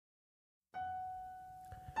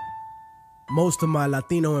Most of my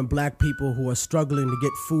Latino and black people who are struggling to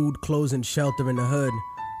get food, clothes, and shelter in the hood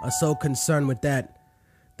are so concerned with that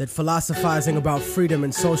philosophizing about freedom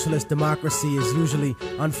and socialist democracy is usually,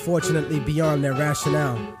 unfortunately, beyond their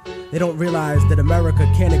rationale. They don't realize that America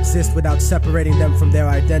can't exist without separating them from their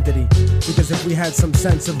identity. Because if we had some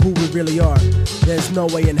sense of who we really are, there's no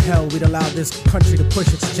way in hell we'd allow this country to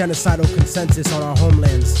push its genocidal consensus on our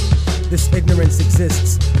homelands. This ignorance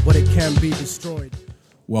exists, but it can be destroyed.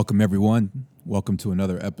 Welcome, everyone. Welcome to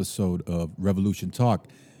another episode of Revolution Talk.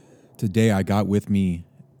 Today, I got with me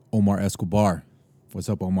Omar Escobar. What's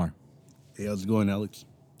up, Omar? Hey, how's it going, Alex?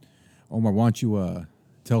 Omar, why don't you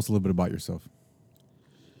tell us a little bit about yourself?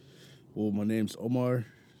 Well, my name's Omar,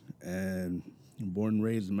 and I'm born and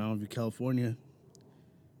raised in Mountain View, California.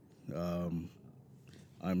 I'm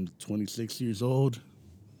 26 years old,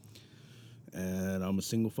 and I'm a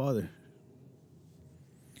single father.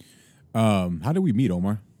 How did we meet,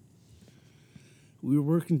 Omar? We were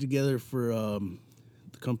working together for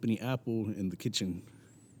the company Apple in the kitchen,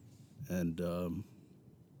 and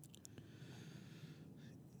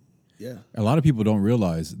yeah. A lot of people don't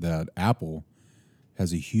realize that Apple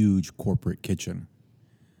has a huge corporate kitchen.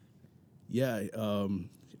 Yeah, I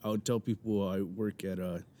would tell people I work at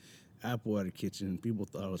Apple at a kitchen, and people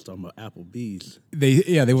thought I was talking about Applebee's.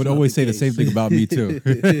 They would always say the same thing about me too.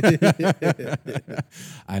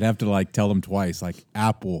 I'd have to tell them twice,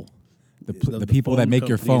 Apple, the people that make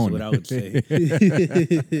your phone. What I would say.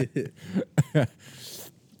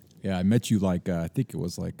 Yeah, I met you I think it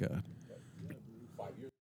was 5 years.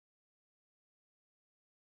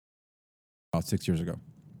 About 6 years ago.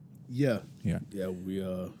 Yeah. Yeah.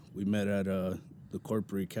 We met at the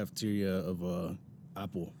corporate cafeteria of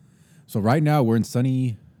Apple. So right now we're in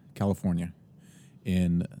sunny California,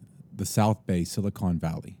 in the South Bay, Silicon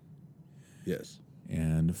Valley. Yes.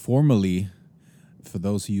 And formerly, for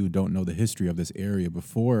those of you who don't know the history of this area,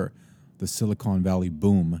 before the Silicon Valley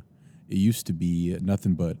boom, it used to be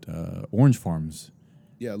nothing but orange farms.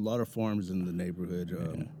 Yeah, a lot of farms in the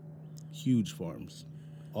neighborhood, huge farms,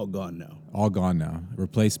 all gone now. All gone now,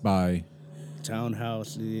 replaced by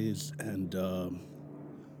townhouses and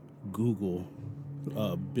Google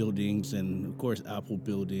buildings, and of course Apple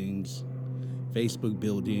buildings, Facebook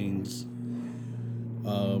buildings.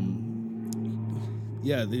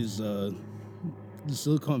 The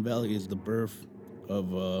Silicon Valley is the birth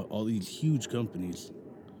of all these huge companies.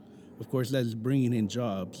 Of course, that's bringing in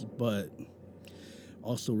jobs, but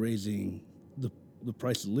also raising the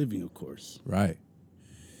price of living, of course. Right.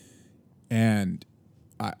 And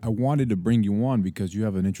I wanted to bring you on because you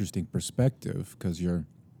have an interesting perspective, because you're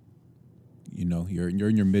in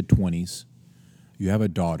your mid-20s, you have a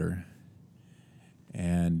daughter,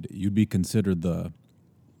 and you'd be considered the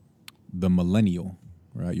millennial,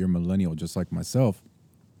 right? You're a millennial just like myself,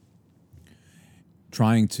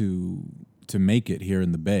 trying to make it here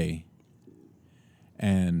in the Bay.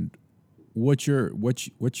 And what's your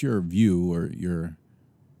view or your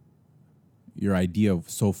idea of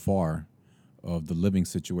so far of the living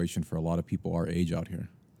situation for a lot of people our age out here?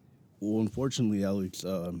 Well, unfortunately, Alex,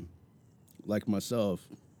 like myself,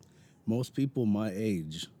 most people my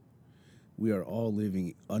age, we are all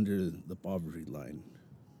living under the poverty line.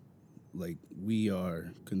 We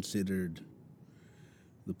are considered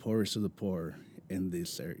the poorest of the poor in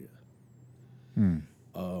this area.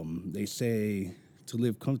 They say to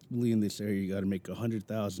live comfortably in this area, you got to make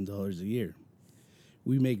 $100,000 a year.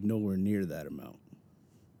 We make nowhere near that amount.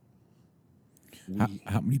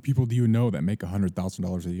 How many people do you know that make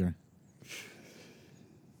 $100,000 a year?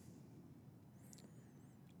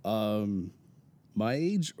 My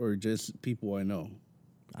age, or just people I know?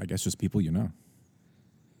 I guess just people you know.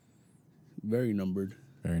 Very numbered.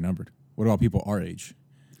 Very numbered. What about people our age?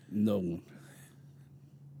 No one.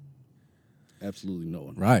 Absolutely no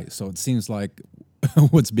one. Right. So it seems like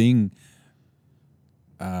what's being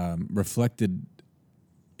reflected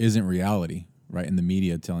isn't reality, right? In the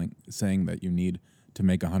media saying that you need to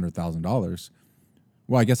make $100,000.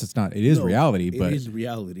 Well, I guess it's not. It is reality, but it is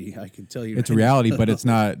reality. I can tell you. It's reality, but it's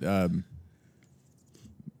not.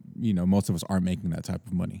 Most of us aren't making that type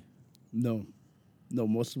of money. No,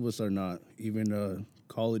 most of us are not. Even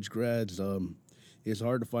college grads. It's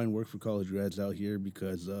hard to find work for college grads out here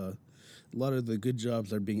because a lot of the good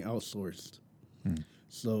jobs are being outsourced.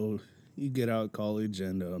 So you get out of college,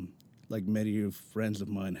 and like many of friends of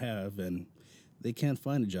mine have, and they can't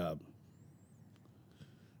find a job.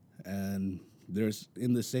 And there's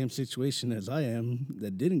in the same situation as I am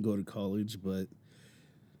that didn't go to college, but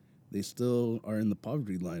they still are in the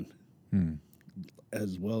poverty line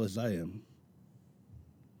as well as I am.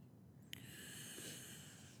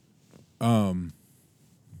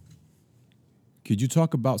 Could you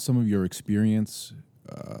talk about some of your experience?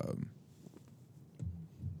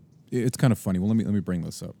 It's kind of funny. Well, let me bring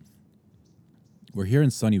this up. We're here in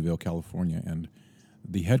Sunnyvale, California, and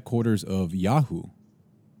the headquarters of Yahoo.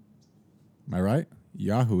 Am I right?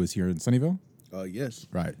 Yahoo is here in Sunnyvale? Yes.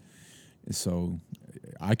 Right. So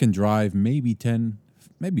I can drive maybe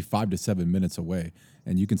 5 to 7 minutes away,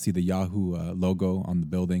 and you can see the Yahoo logo on the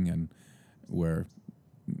building, and where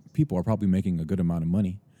people are probably making a good amount of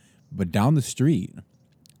money. But down the street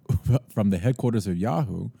from the headquarters of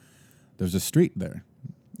Yahoo, there's a street there,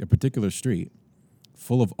 a particular street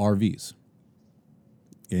full of RVs.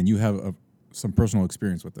 And you have some personal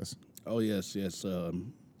experience with this. Oh, yes.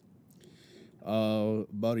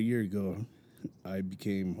 About a year ago, I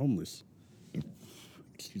became homeless.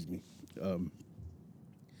 Excuse me.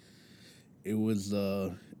 It was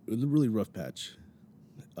a really rough patch.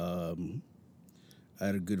 I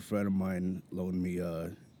had a good friend of mine loan me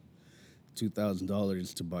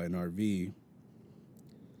 $2,000 to buy an RV,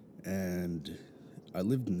 and I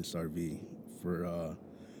lived in this RV for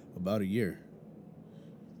about a year,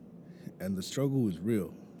 and the struggle was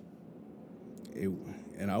real.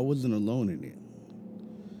 And I wasn't alone in it.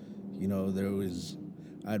 You know,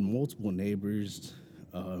 I had multiple neighbors.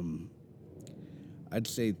 I'd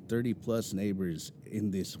say 30 plus neighbors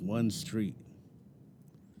in this one street.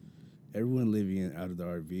 Everyone living out of the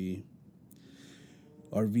RV.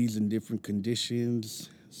 RVs in different conditions.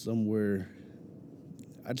 Some were,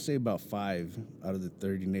 I'd say about 5 out of the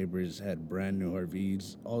 30 neighbors had brand new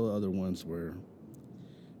RVs. All the other ones were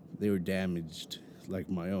damaged, like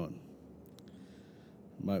my own.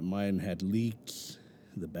 Mine had leaks.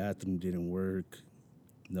 The bathroom didn't work.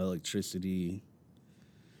 No electricity.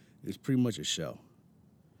 It was pretty much a shell.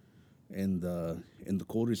 And in the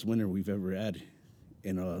coldest winter we've ever had,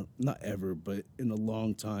 not ever, but in a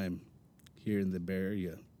long time here in the Bay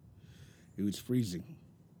Area, it was freezing.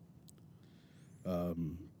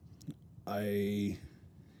 I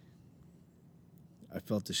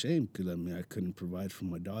felt ashamed because I couldn't provide for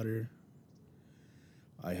my daughter.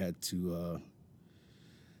 I had to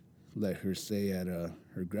let her stay at her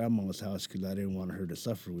grandma's house because I didn't want her to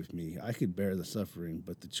suffer with me. I could bear the suffering,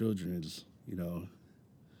 but the children is,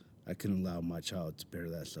 I couldn't allow my child to bear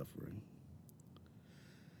that suffering.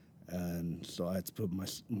 And so I had to put my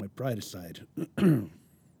pride aside to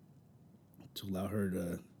allow her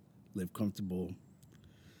to live comfortable.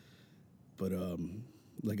 But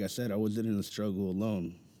like I said, I wasn't in the struggle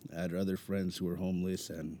alone. I had other friends who were homeless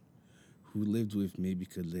and who lived with me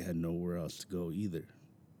because they had nowhere else to go either.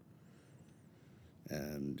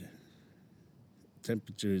 And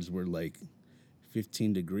temperatures were like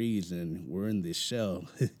 15 degrees, and we're in this shell.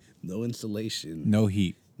 No insulation. No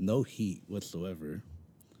heat. No heat whatsoever.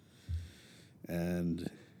 And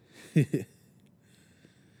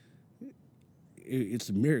it's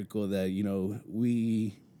a miracle that,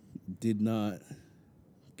 we did not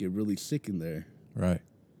get really sick in there. Right.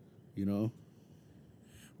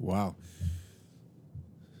 Wow.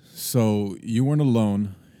 So you weren't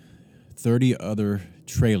alone. 30 other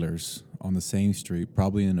trailers on the same street,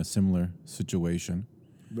 probably in a similar situation.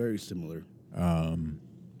 Very similar. And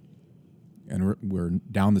we're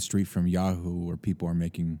down the street from Yahoo, where people are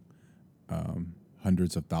making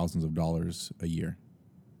hundreds of thousands of dollars a year.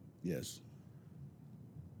 Yes.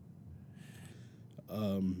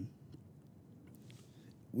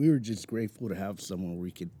 We were just grateful to have somewhere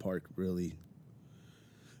we could park, really.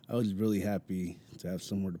 I was really happy to have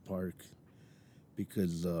somewhere to park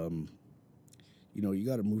because, you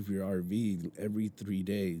got to move your RV every 3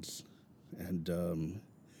 days. And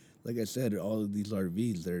like I said, all of these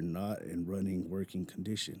RVs, they're not in running, working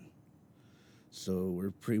condition. So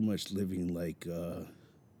we're pretty much living like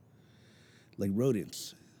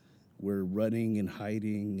rodents. We're running and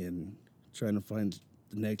hiding and trying to find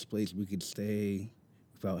the next place we could stay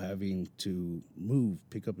without having to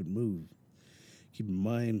pick up and move. Keep in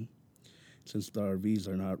mind, since the RVs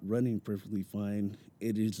are not running perfectly fine,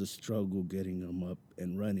 it is a struggle getting them up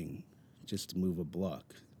and running just to move a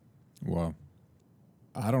block. Wow.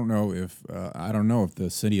 I don't know if the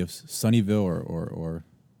city of Sunnyvale or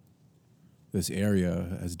this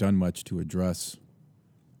area has done much to address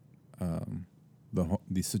the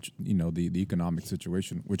economic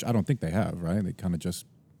situation, which I don't think they have. Right? They kind of just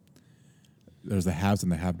there's the haves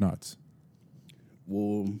and the have-nots.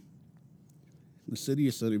 Well, the city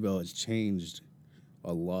of Sunnyvale has changed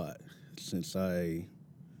a lot since I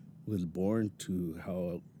was born to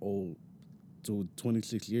how old. So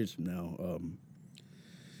 26 years from now,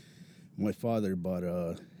 my father bought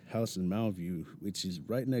a house in Mountain View, which is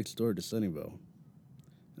right next door to Sunnyvale,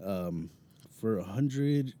 for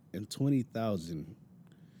 $120,000.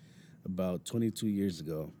 about 22 years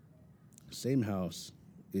ago. Same house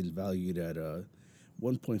is valued at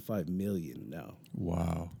 1.5 million now.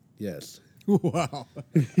 Wow. Yes. Wow.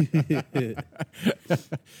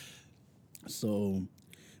 So,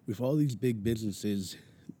 with all these big businesses,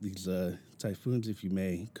 these typhoons, if you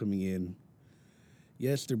may, coming in,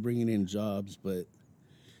 yes, they're bringing in jobs, but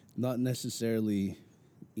not necessarily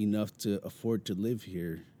enough to afford to live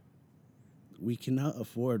here. We cannot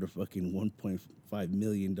afford a fucking $1.5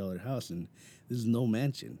 million house, and this is no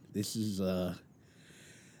mansion. This is a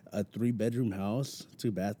 3-bedroom house,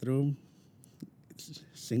 2-bathroom,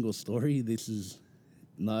 single story. This is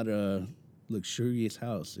not a luxurious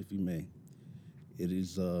house, if you may. It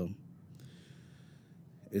is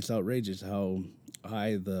it's outrageous how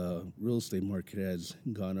high the real estate market has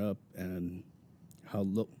gone up and how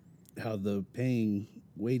the paying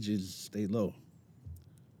wages stay low.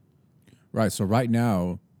 Right. So right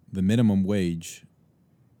now, the minimum wage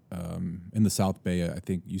in the South Bay, I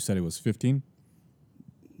think you said it was 15.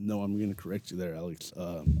 No, I'm going to correct you there, Alex.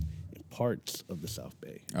 In parts of the South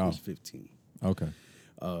Bay, it's 15. Okay.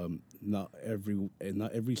 Not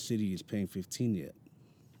every city is paying 15 yet,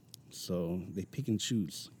 so they pick and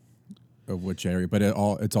choose. Of which area? But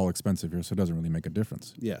it's all expensive here, so it doesn't really make a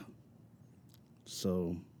difference. Yeah.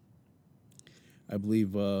 So I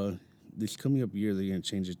believe this coming up year they're going to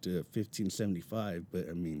change it to 15.75. But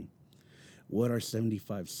I mean, what are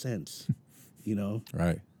 75 cents? You know,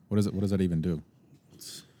 Right. What does that even do?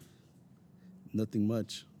 nothing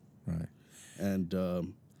much. Right.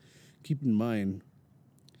 And keep in mind,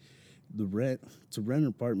 to rent an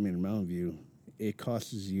apartment in Mountain View, it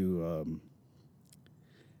costs you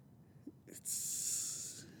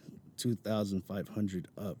it's 2,500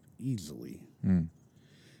 up easily.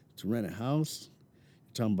 To rent a house,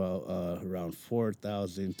 you're talking about around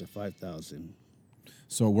 4,000 to 5,000.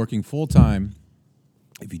 So working full time,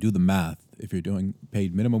 if you do the math, if you're doing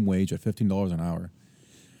paid minimum wage at $15 an hour,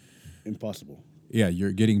 Impossible. yeah,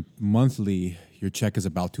 you're getting monthly. Your check is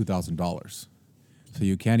about $2,000, so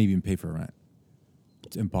you can't even pay for rent.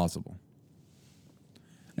 It's impossible.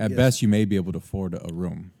 At Yes. best, you may be able to afford a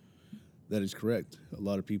room. That is correct. A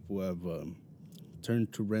lot of people have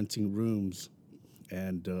turned to renting rooms,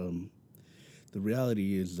 and the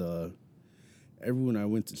reality is, everyone I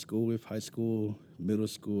went to school with, high school, middle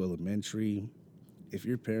school, elementary, if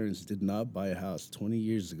your parents did not buy a house 20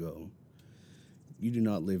 years ago, you do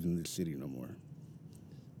not live in this city no more.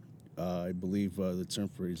 I believe the term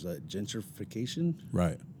for it is gentrification.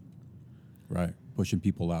 Right. Right. Pushing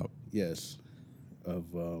people out. Yes,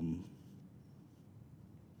 of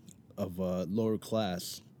lower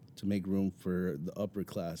class to make room for the upper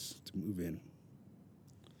class to move in.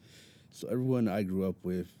 So everyone I grew up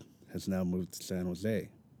with has now moved to San Jose.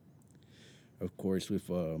 Of course, with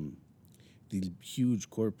these huge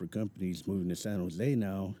corporate companies moving to San Jose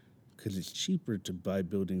now, because it's cheaper to buy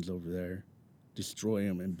buildings over there, destroy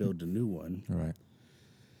them, and build a new one. All right.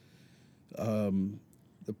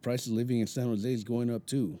 The price of living in San Jose is going up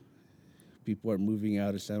too. People are moving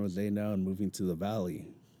out of San Jose now and moving to the valley.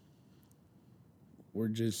 We're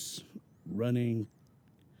just running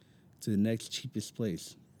to the next cheapest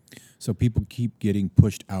place. So people keep getting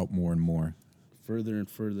pushed out more and more, Further and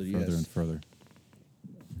further, yes. further and further.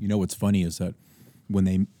 You know what's funny is that when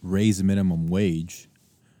they raise the minimum wage,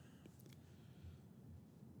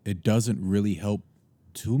 it doesn't really help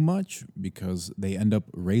too much because they end up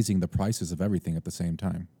raising the prices of everything at the same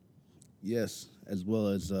time. Yes, as well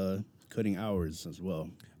as cutting hours as well.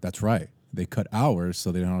 That's right. They cut hours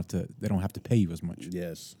so they don't have to pay you as much.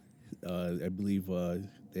 Yes. I believe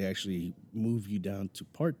they actually move you down to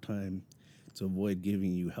part-time to avoid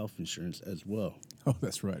giving you health insurance as well. Oh,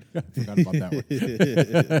 that's right. I forgot about that one.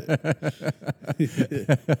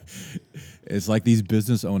 It's like these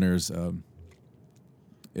business owners,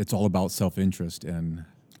 it's all about self-interest and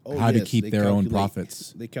how to yes, keep they their own calculate-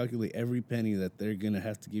 profits. They calculate every penny that they're going to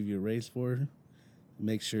have to give you a raise for.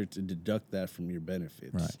 Make sure to deduct that from your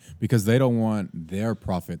benefits. Right. Because they don't want their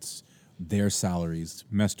profits, their salaries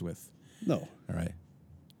messed with. No. All right.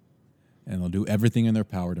 And they'll do everything in their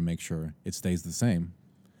power to make sure it stays the same.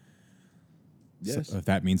 Yes. So if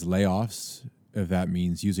that means layoffs, if that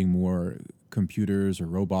means using more computers or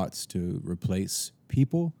robots to replace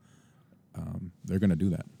people, they're going to do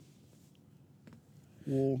that.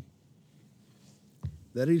 Well,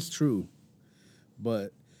 that is true.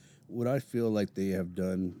 But what I feel like they have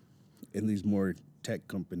done in these more tech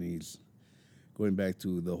companies, going back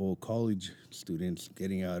to the whole college students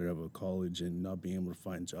getting out of a college and not being able to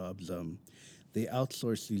find jobs, they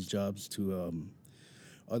outsource these jobs to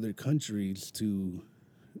other countries to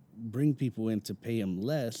bring people in to pay them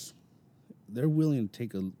less. They're willing to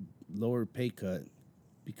take a lower pay cut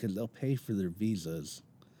because they'll pay for their visas.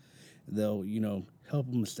 They'll, help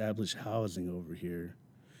them establish housing over here,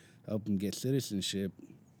 help them get citizenship.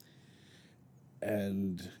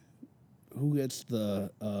 And who gets the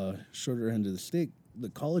shorter end of the stick? The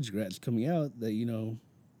college grads coming out that,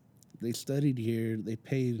 they studied here, they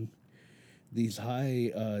paid these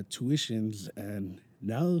high tuitions, and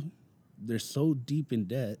now they're so deep in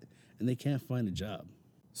debt and they can't find a job.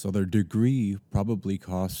 So their degree probably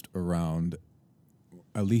cost around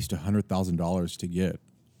at least $100,000 to get,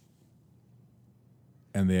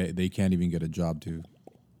 and they can't even get a job to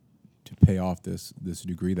pay off this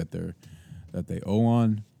degree that they owe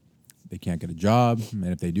on. They can't get a job, and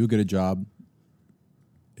if they do get a job,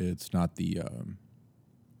 it's not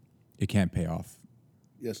it can't pay off.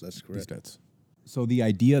 Yes, that's These correct. debts. So the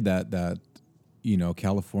idea that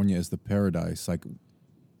California is the paradise, like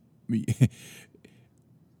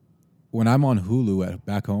when I'm on Hulu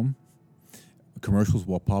back home, commercials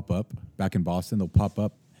will pop up. Back in Boston, they'll pop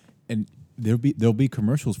up, and there'll be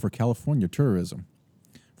commercials for California tourism,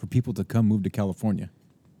 for people to come move to California.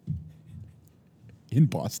 In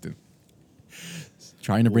Boston,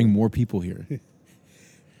 trying to bring more people here.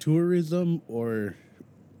 Tourism or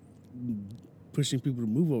pushing people to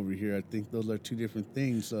move over here, I think those are two different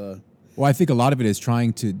things. Well, I think a lot of it is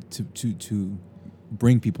trying to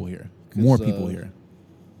bring people here, more people here.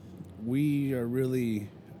 We are really,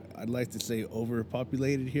 I'd like to say,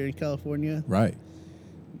 overpopulated here in California. Right.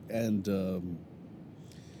 And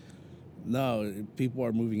no, people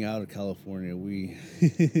are moving out of California. We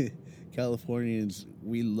Californians,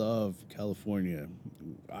 we love California.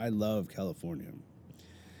 I love California.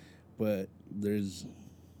 But there's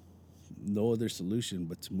no other solution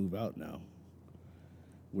but to move out now.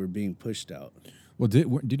 We're being pushed out. Well,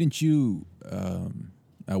 didn't you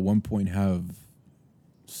at one point have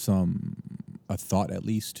a thought at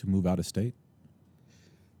least to move out of state?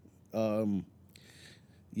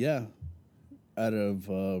 Yeah, out of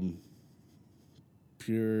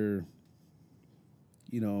pure,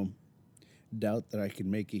 doubt that I could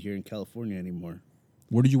make it here in California anymore.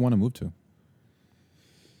 Where did you want to move to?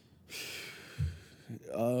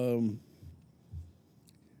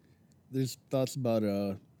 There's thoughts about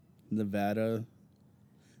Nevada.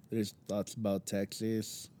 There's thoughts about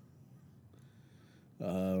Texas.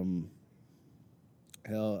 Hell,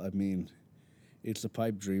 I mean, it's a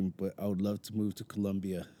pipe dream, but I would love to move to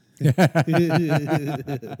Colombia.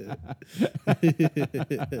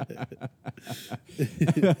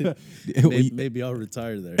 Maybe I'll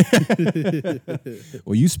retire there.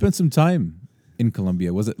 Well, you spent some time in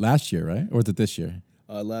Colombia. Was it last year, right? Or was it this year?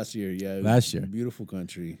 Last year, yeah. Last year. Beautiful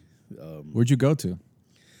country. Where'd you go to?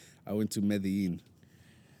 I went to Medellin.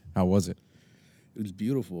 How was it? It was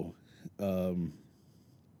beautiful. There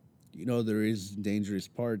is dangerous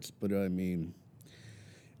parts, but I mean,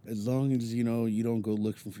 as long as, you don't go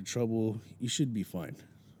looking for trouble, you should be fine.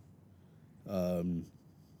 The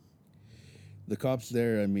cops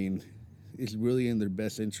there, I mean, it's really in their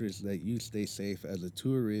best interest that you stay safe as a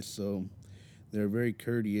tourist, so they're very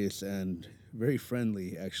courteous and very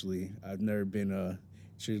friendly, actually. I've never been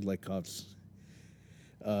treated like cops.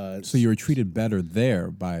 So you were treated better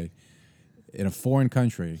there in a foreign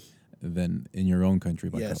country than in your own country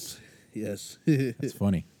by cops? Yes. That's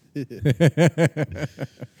funny.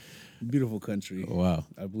 Beautiful country. Wow.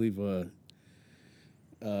 I believe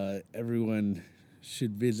everyone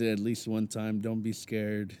should visit at least one time. Don't be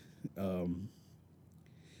scared.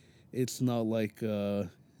 It's not like the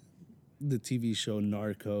TV show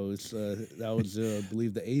Narcos. That was, I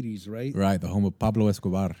believe, the 80s, right? Right, the home of Pablo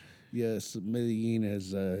Escobar. Yes, Medellin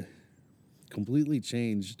has completely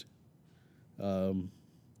changed.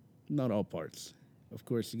 Not all parts. Of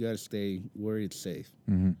course, you got to stay where it's safe.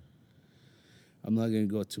 Mm-hmm. I'm not going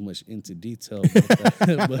to go too much into detail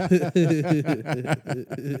about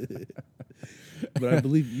that. But I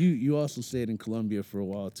believe you also stayed in Colombia for a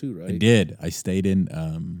while too, right? I did. I stayed in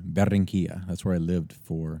Barranquilla. That's where I lived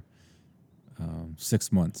for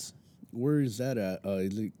 6 months. Where is that at?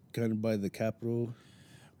 Is it kind of by the capital?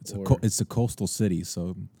 It's a coastal city,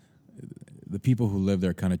 so the people who live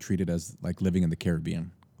there kind of treat it as like living in the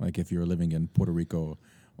Caribbean. Like if you're living in Puerto Rico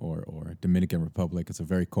or Dominican Republic, it's a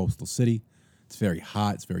very coastal city. It's very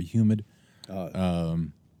hot. It's very humid. It's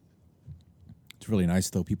really nice,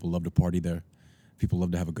 though. People love to party there. People love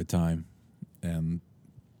to have a good time. And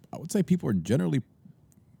I would say people are generally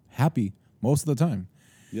happy most of the time.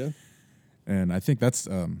 Yeah. And I think that's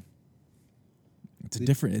it's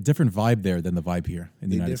a different vibe there than the vibe here in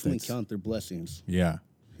the United States. They definitely count their blessings. Yeah.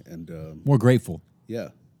 And more grateful. Yeah.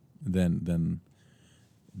 Than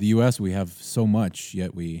the U.S. We have so much,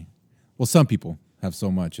 yet some people have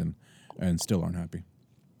so much and still aren't happy.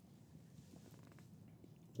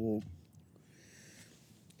 Well,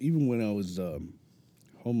 even when I was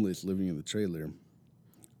homeless living in the trailer,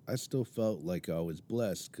 I still felt like I was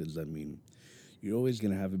blessed because, I mean, you're always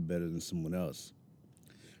going to have it better than someone else.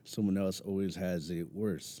 Someone else always has it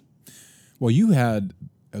worse. Well,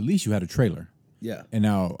 at least you had a trailer. Yeah. And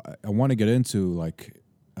now I want to get into like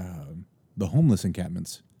the homeless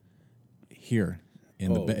encampments here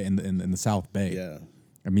in the Bay, in the South Bay. Yeah.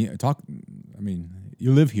 I mean,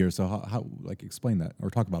 you live here, so how like explain that or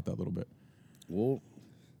talk about that a little bit. Well,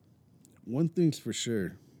 one thing's for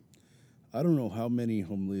sure. I don't know how many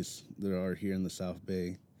homeless there are here in the South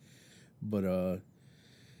Bay, but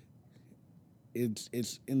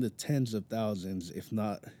it's in the tens of thousands, if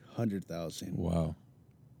not 100,000. Wow.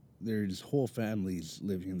 There's whole families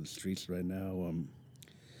living in the streets right now.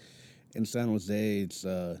 In San Jose, it's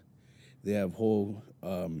they have whole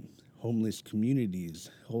homeless communities,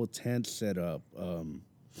 whole tents set up.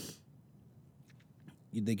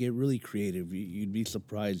 They get really creative. You'd be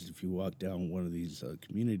surprised if you walk down one of these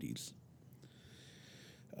communities.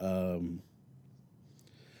 Of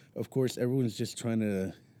course, everyone's just trying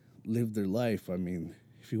to live their life. I mean,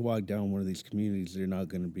 if you walk down one of these communities, they're not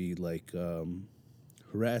going to be like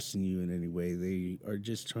harassing you in any way. They are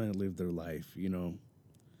just trying to live their life, you know.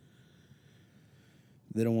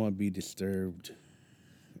 They don't want to be disturbed.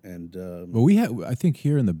 And But I think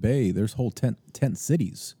here in the Bay, there's whole tent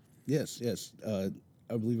cities. yes.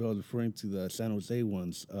 I believe I was referring to the San Jose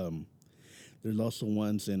ones. There's also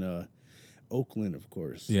ones in Oakland, of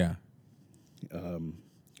course. Yeah.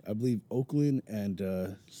 I believe Oakland and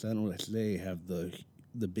San Jose have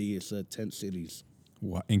the biggest tent cities.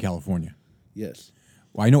 In California. Yes.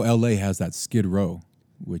 Well, I know LA has that Skid Row,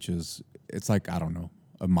 which it's like, I don't know,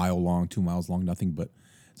 a mile long, 2 miles long,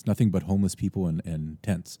 it's nothing but homeless people and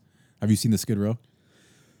tents. Have you seen the Skid Row?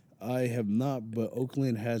 I have not, but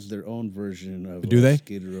Oakland has their own version of Do they?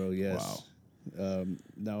 Skid Row, yes. Wow.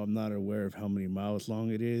 Now, I'm not aware of how many miles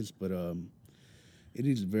long it is, but it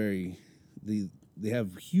is they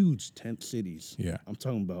have huge tent cities. Yeah. I'm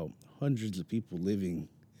talking about hundreds of people living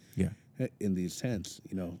in these tents,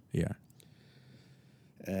 you know. Yeah.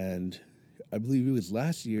 And I believe it was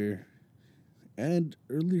last year and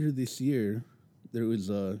earlier this year, there was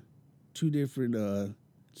 2 different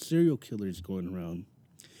serial killers going around.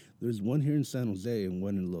 There's one here in San Jose and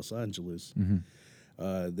one in Los Angeles.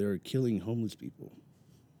 Mm-hmm. They're killing homeless people.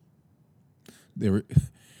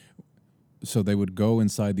 So they would go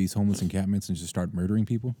inside these homeless encampments and just start murdering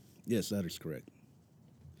people? Yes, that is correct.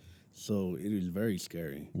 So it is very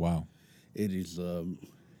scary. Wow. It is.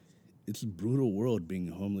 It's a brutal world being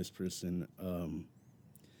a homeless person.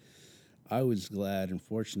 I was glad and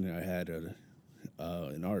fortunate I had an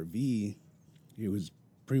RV. It was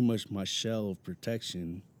pretty much my shell of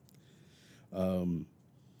protection.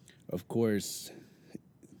 Of course,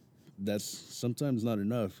 that's sometimes not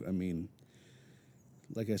enough. I mean,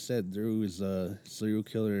 like I said, there was a serial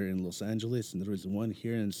killer in Los Angeles, and there was one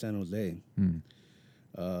here in San Jose.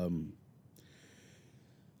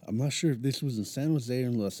 I'm not sure if this was in San Jose or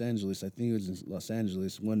in Los Angeles. I think it was in Los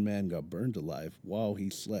Angeles. One man got burned alive while he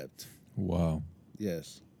slept. Wow.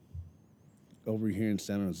 Yes. Over here in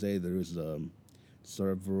San Jose, there was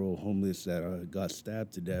several homeless that got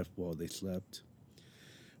stabbed to death while they slept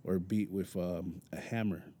or beat with a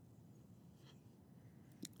hammer.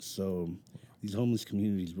 So these homeless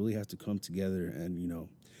communities really have to come together and, you know,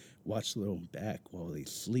 watch their own back while they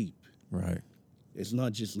sleep. Right. It's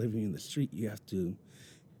not just living in the street. You have to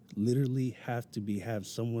literally have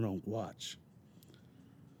someone on watch.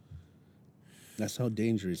 That's how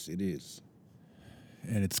dangerous it is.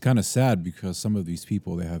 And it's kind of sad because some of these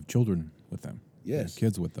people, they have children with them. Yes.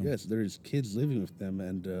 Kids with them. Yes, there's kids living with them.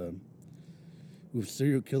 And with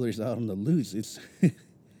serial killers out on the loose, it's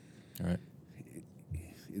Right.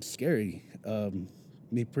 it's scary.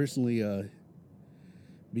 Me personally,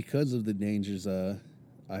 because of the dangers, I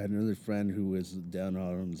had another friend who was down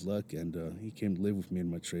on his luck, and he came to live with me in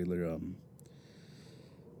my trailer.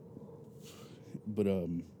 But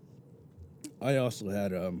I also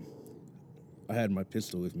had I had my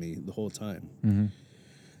pistol with me the whole time,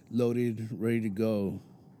 loaded, ready to go.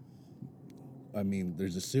 I mean,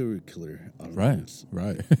 there's a serial killer on the loose,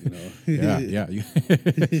 right. you know? Yeah.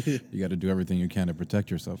 You got to do everything you can to protect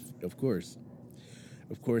yourself. Of course,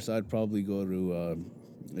 I'd probably go to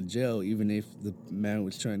a jail even if the man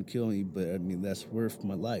was trying to kill me. But I mean, that's worth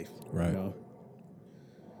my life, Right? You know?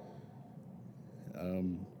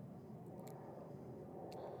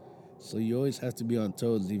 So you always have to be on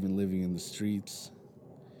toes, even living in the streets.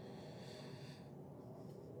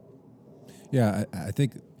 Yeah, I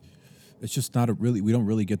think it's just not a really. We don't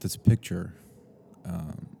really get this picture.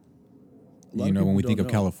 lot You of know, when people we think don't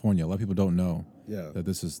of know. California, a lot of people don't know Yeah. that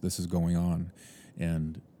this is going on,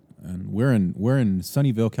 and we're in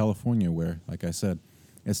Sunnyvale, California, where, like I said,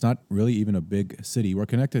 it's not really even a big city. We're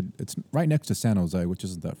connected. It's right next to San Jose, which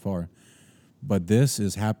isn't that far, but this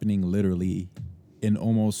is happening literally in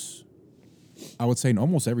almost, I would say, in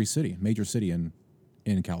almost every city, major city in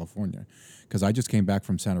California, because I just came back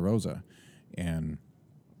from Santa Rosa, and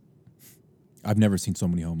I've never seen so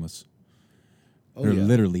many homeless. Oh, They're yeah.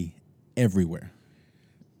 literally everywhere.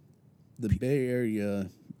 The Bay Area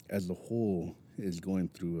as a whole is going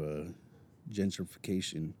through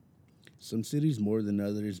gentrification. Some cities more than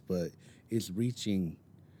others, but it's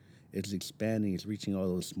expanding, it's reaching all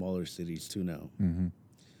those smaller cities too now.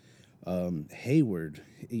 Hayward,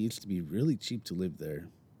 it used to be really cheap to live there.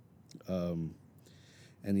 And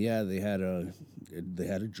yeah, they had a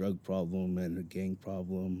drug problem and a gang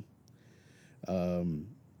problem.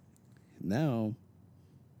 Now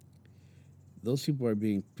those people are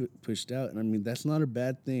being pushed out, and I mean that's not a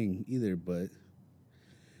bad thing either. But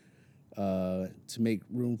to make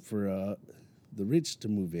room for the rich to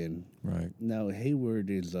move in, Right. now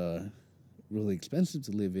Hayward is really expensive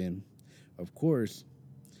to live in. Of course,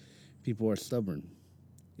 people are stubborn.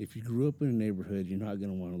 If you grew up in a neighborhood, you're not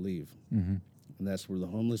going to want to leave, and that's where the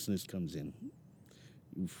homelessness comes in.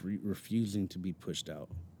 Refusing to be pushed out.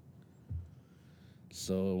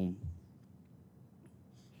 So,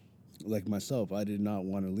 like myself, I did not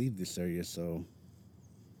want to leave this area, so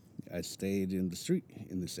I stayed in the street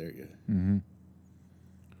in this area.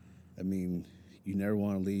 I mean, you never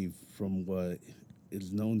want to leave from what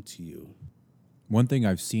is known to you. One thing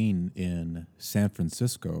I've seen in San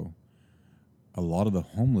Francisco, a lot of the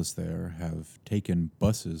homeless there have taken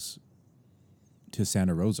buses to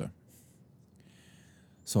Santa Rosa.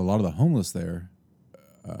 So a lot of the homeless there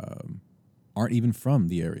aren't even from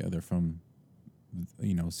the area. They're from,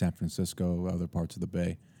 San Francisco, other parts of the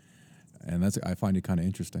Bay, and I find it kind of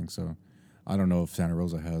interesting. So I don't know if Santa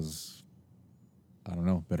Rosa has,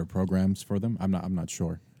 better programs for them. I'm not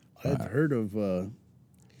sure. I've heard of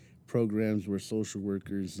programs where social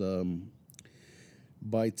workers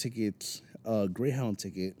buy tickets, Greyhound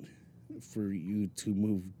ticket, for you to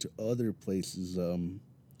move to other places.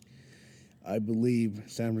 I believe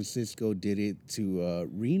San Francisco did it to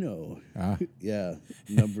Reno. Yeah,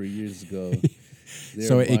 a number of years ago.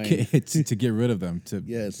 So it's to get rid of them, to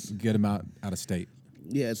Yes. get them out of state.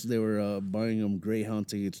 Yes, they were buying them Greyhound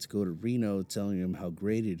tickets to go to Reno, telling them how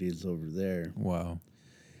great it is over there. Wow.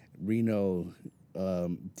 Reno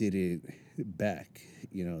did it back.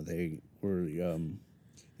 They were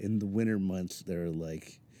in the winter months. They're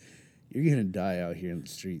like, "You're gonna die out here in the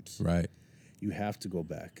streets. Right. You have to go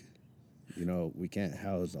back. We can't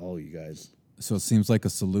house all you guys." So it seems like a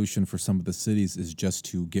solution for some of the cities is just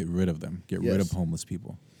to get rid of them, get rid of Yes. homeless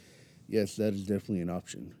people. Yes, that is definitely an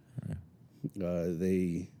option. Right.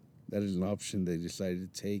 That is an option they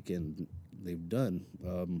decided to take, and they've done.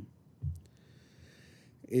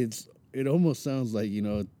 It almost sounds like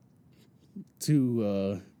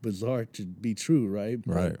too bizarre to be true, right?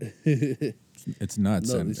 Right. But It's nuts.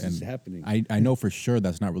 No, and, this is and happening. I know for sure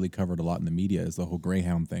that's not really covered a lot in the media, is the whole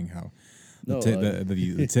Greyhound thing, how No,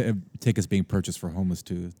 the tickets being purchased for homeless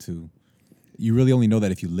to you really only know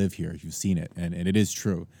that if you live here, if you've seen it, and it is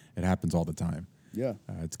true. It happens all the time. yeah,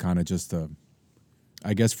 It's kind of just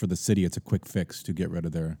I guess for the city, it's a quick fix to get rid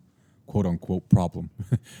of their quote unquote problem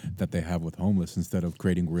that they have with homeless instead of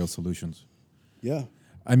creating real solutions. yeah.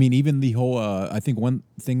 I mean, even the whole, I think one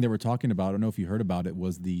thing they were talking about, I don't know if you heard about it,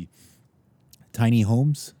 was the tiny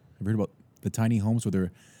homes. Have you heard about the tiny homes where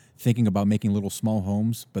they're thinking about making little small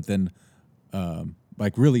homes, but then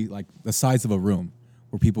really like the size of a room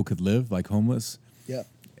where people could live, like homeless? Yeah.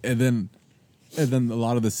 And then a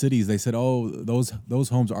lot of the cities, they said, "Oh, those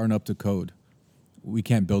homes aren't up to code. We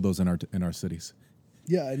can't build those in our cities."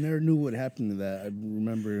 Yeah, I never knew what happened to that. I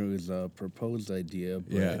remember it was a proposed idea,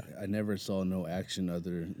 but Yeah. I never saw no action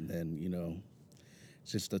other than,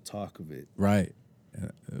 just the talk of it. Right.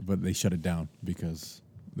 But they shut it down because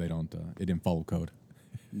they don't. It didn't follow code.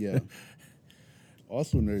 Yeah.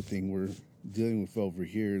 Also, another thing we're dealing with over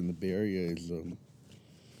here in the Bay Area is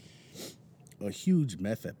a huge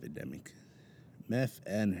meth epidemic. Meth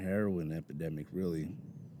and heroin epidemic, really.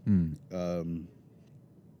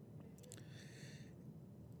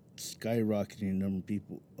 Skyrocketing number of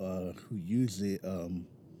people who use it.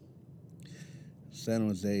 San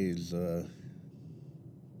Jose is a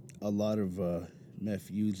lot of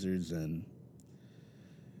meth users, and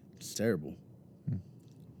it's terrible.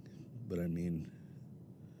 But I mean,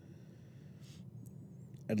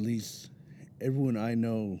 at least everyone I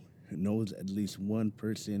know knows at least one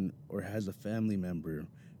person or has a family member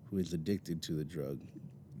who is addicted to the drug.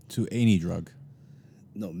 To any drug,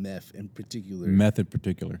 No, meth in particular. meth in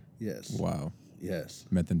particular. Yes. Wow, Yes.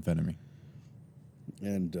 methamphetamine.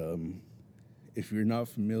 And if you're not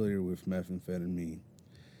familiar with methamphetamine,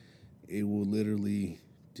 it will literally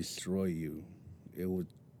destroy you. It will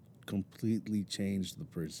completely change the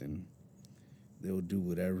person. They will do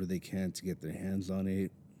whatever they can to get their hands on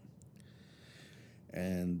it.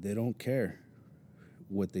 And they don't care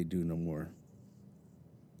what they do no more.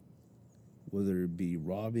 Whether it be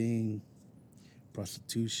robbing,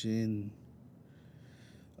 prostitution,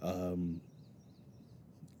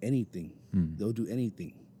 anything. They'll do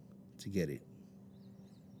anything to get it.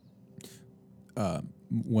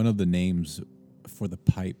 One of the names for the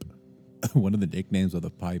pipe, one of the nicknames of the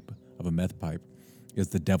pipe, of a meth pipe, is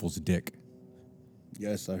the devil's dick.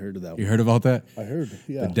 Yes, I heard of that You one. heard about that? I heard,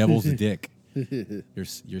 yeah. The devil's dick.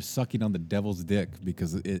 You're sucking on the devil's dick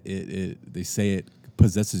because they say it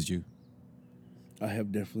possesses you. I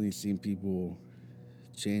have definitely seen people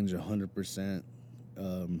change 100%.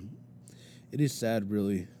 It is sad,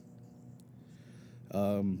 really.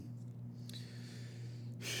 On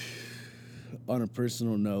a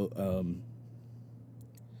personal note,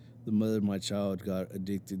 the mother of my child got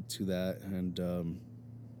addicted to that, and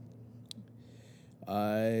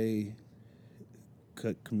I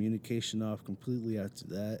cut communication off completely after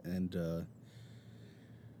that, and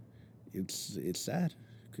it's sad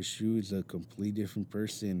because she was a completely different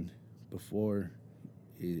person before.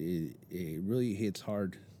 It really hits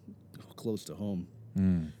hard, close to home.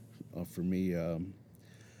 For me,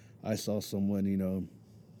 I saw someone,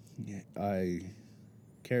 I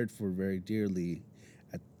cared for very dearly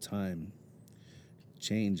at the time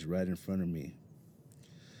change right in front of me.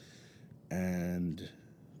 And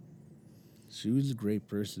she was a great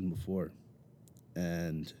person before.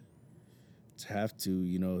 And to have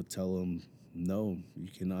to, tell them, no, you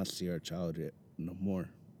cannot see our child yet, no more.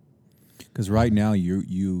 Because right now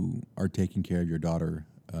you are taking care of your daughter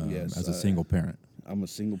Yes, as a single parent, I'm a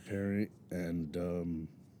single parent, and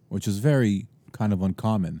which is very kind of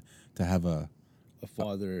uncommon to have a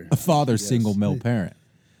father. father Yes. single male parent.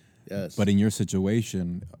 Yes. But in your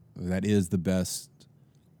situation, that is the best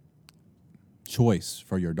choice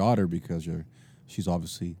for your daughter because she's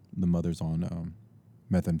obviously the mother's on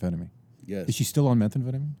methamphetamine. Yes. Is she still on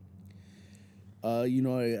methamphetamine? I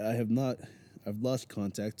have not. I've lost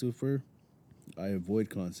contact with her. I avoid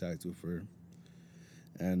contact with her,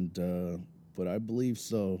 and but I believe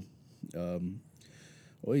so.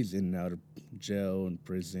 Always in and out of jail and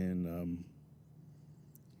prison.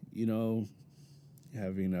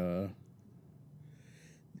 Having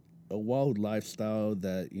a wild lifestyle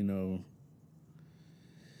that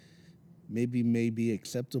maybe may be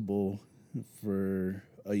acceptable for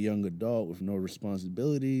a young adult with no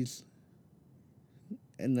responsibilities.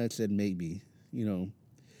 And I said maybe,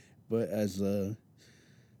 but as a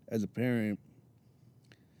parent,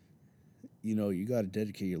 you got to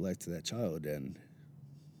dedicate your life to that child, and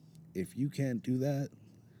if you can't do that,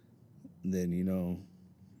 then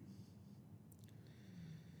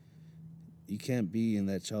you can't be in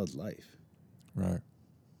that child's life. Right.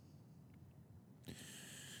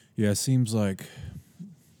 Yeah, it seems like,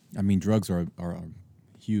 drugs are a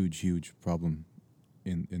huge problem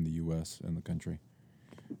in the U.S. and the country.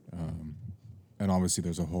 And obviously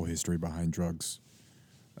there's a whole history behind drugs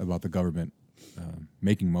about the government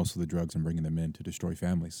making most of the drugs and bringing them in to destroy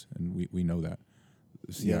families. And we know that.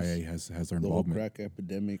 The CIA has their The whole involvement. crack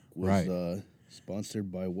epidemic was Right.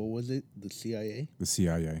 Sponsored by, what was it, the CIA? The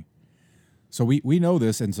CIA. So we know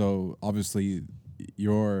this, and so obviously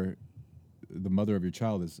the mother of your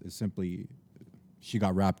child is simply, she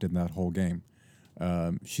got wrapped in that whole game.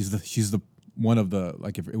 She's the one of the,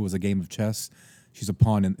 like if it was a game of chess, she's a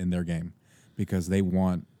pawn in their game because they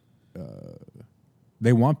want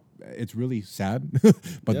it's really sad,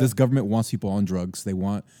 but this government wants people on drugs. They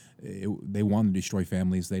want to destroy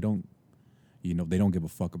families. They don't give a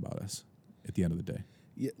fuck about us at the end of the day.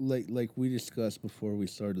 Yeah, like we discussed before we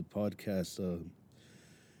started the podcast.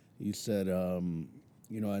 You said, I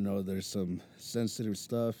know there's some sensitive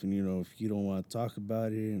stuff, and if you don't want to talk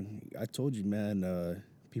about it, and I told you, man,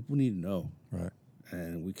 people need to know, Right.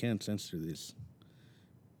 and we can't censor this.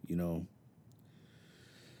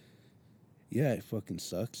 Yeah, it fucking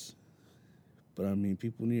sucks, but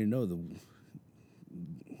people need to know the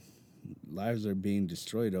lives are being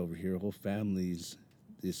destroyed over here. Whole families,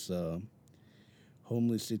 this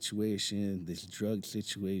homeless situation, this drug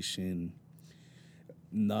situation,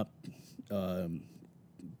 not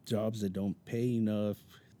jobs that don't pay enough.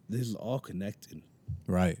 This is all connected.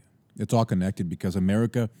 Right. It's all connected because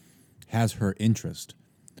America has her interest.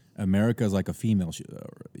 America is like a female.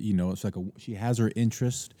 It's like she has her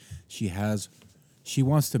interest. She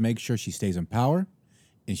wants to make sure she stays in power,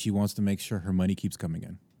 and she wants to make sure her money keeps coming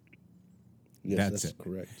in. Yes, That's that's it.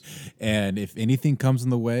 correct. And if anything comes in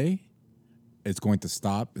the way, it's going to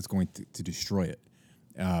stop. It's going to destroy it.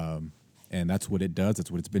 And that's what it does.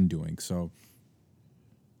 That's what it's been doing. So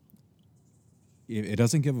it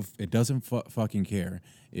doesn't fucking care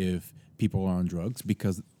if people are on drugs,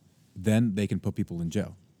 because then they can put people in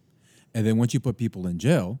jail. And then once you put people in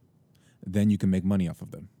jail, then you can make money off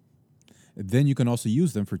of them. Then you can also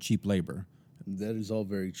use them for cheap labor. That is all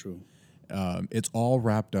very true. It's all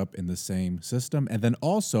wrapped up in the same system. And then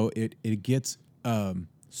also it gets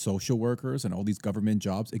social workers and all these government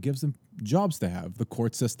jobs. It gives them jobs to have, the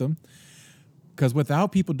court system. Because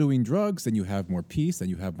without people doing drugs, then you have more peace, then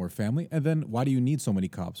you have more family. And then why do you need so many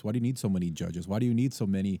cops? Why do you need so many judges? Why do you need so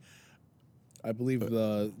many? I believe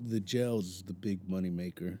the jails is the big money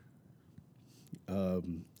maker.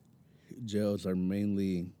 Jails are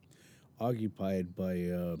mainly occupied by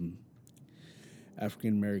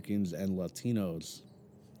African Americans and Latinos.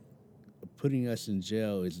 Putting us in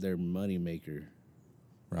jail is their money maker,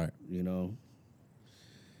 Right. you know?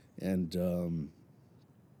 And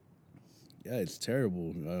yeah, it's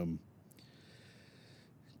terrible.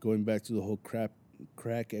 Going back to the whole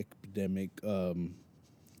crack epidemic,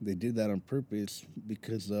 they did that on purpose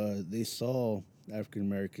because they saw African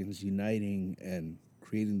Americans uniting and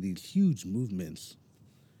creating these huge movements,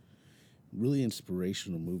 really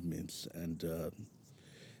inspirational movements. And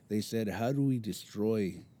they said, how do we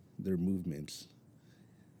destroy their movements?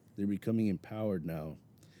 They're becoming empowered now.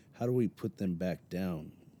 How do we put them back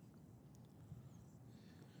down?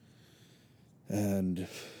 And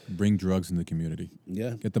Bring drugs in the community.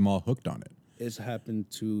 yeah, Get them all hooked on it. it's happened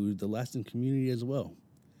to the Latin community as well.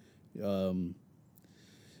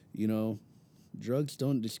 You know, drugs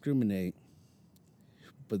don't discriminate,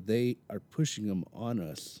 but they are pushing them on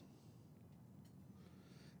us.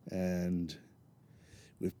 And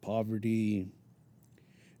with poverty,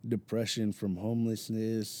 depression from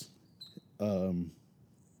homelessness,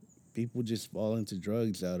 people just fall into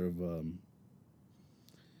drugs out of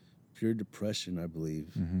pure depression, I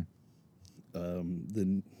believe.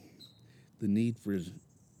 The need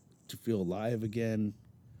to feel alive again.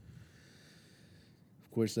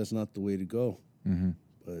 Of course, that's not the way to go.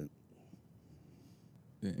 But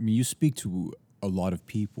I mean, you speak to a lot of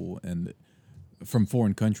people and from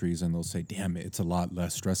foreign countries, and they'll say, "Damn, it's a lot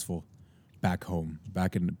less stressful back home,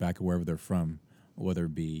 back wherever they're from, whether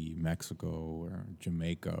it be Mexico or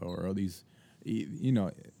Jamaica or all these, a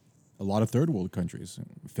lot of third world countries,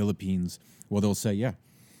 Philippines." Well, they'll say, "Yeah,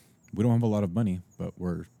 we don't have a lot of money, but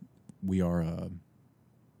we're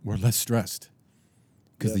less stressed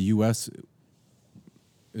because Yeah. the U.S.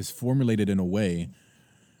 is formulated in a way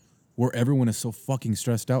where everyone is so fucking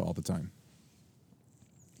stressed out all the time."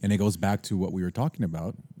 And it goes back to what we were talking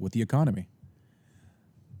about with the economy.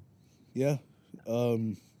 yeah,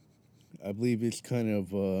 I believe it's kind of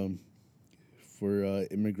for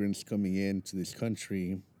immigrants coming into this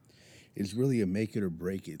country, it's really a make it or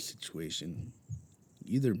break it situation.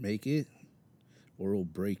 Either make it or it'll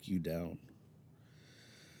break you down.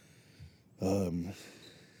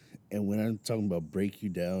 And when I'm talking about break you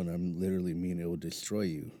down, I'm literally meaning it will destroy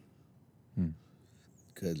you.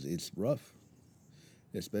 Because it's rough,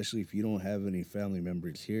 especially if you don't have any family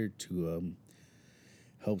members here to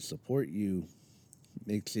help support you.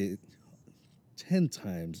 Makes it 10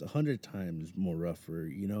 times, 100 times more rougher,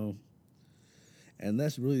 you know? And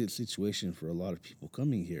that's really the situation for a lot of people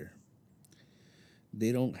coming here.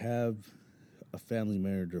 They don't have a family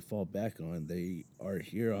member to fall back on. They are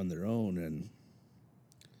here on their own, and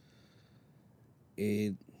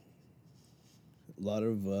a lot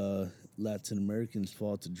of Latin Americans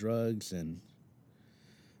fall to drugs and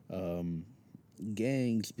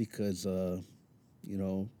gangs because,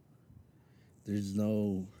 there's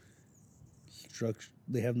no structure.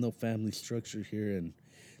 They have no family structure here, and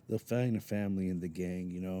they'll find a family in the gang,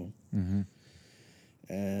 you know?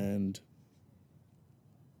 And,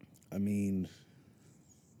 I mean,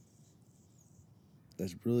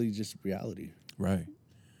 that's really just reality. Right.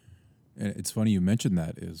 And it's funny you mentioned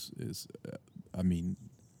that I mean,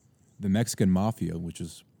 the Mexican Mafia, which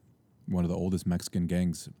is one of the oldest Mexican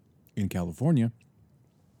gangs in California,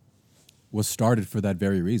 was started for that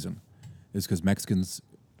very reason. It's because Mexicans,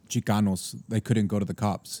 Chicanos, they couldn't go to the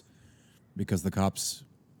cops because the cops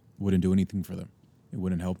wouldn't do anything for them. It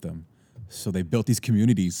wouldn't help them. So they built these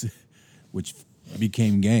communities, which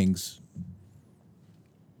became gangs,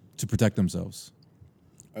 to protect themselves.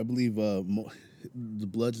 I believe the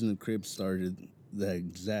Bloods and the Crips started the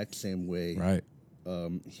exact same way. Right.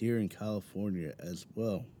 Here in California as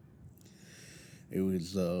well. It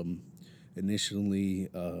was initially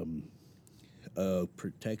a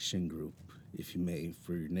protection group, if you may,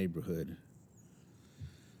 for your neighborhood.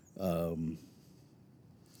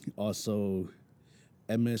 Also,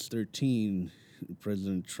 MS-13,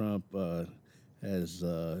 President Trump has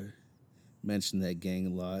mentioned that gang a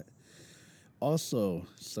lot. Also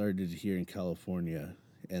started here in California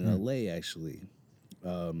and LA, actually.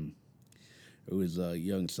 It was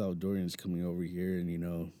young Salvadorians coming over here, and, you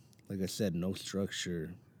know, like I said, no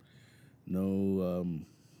structure, no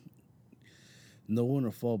one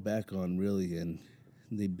to fall back on, really, and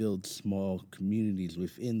they build small communities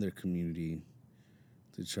within their community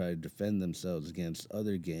to try to defend themselves against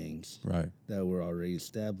other gangs Right. that were already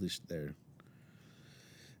established there.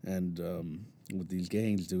 And what these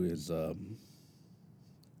gangs do is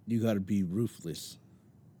you got to be ruthless.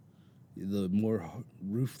 The more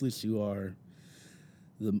ruthless you are,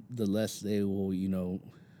 the less they will, you know,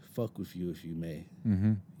 fuck with you, if you may.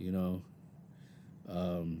 Mm-hmm. You know?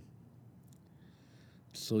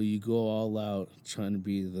 So you go all out trying to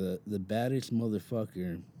be the baddest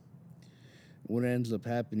motherfucker. What ends up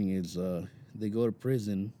happening is they go to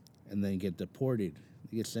prison and then get deported.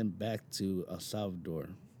 They get sent back to El Salvador.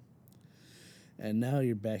 And now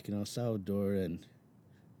you're back in El Salvador, and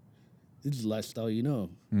this is the lifestyle you know.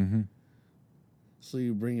 Mm-hmm. So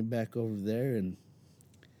you bring it back over there,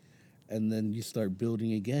 and then you start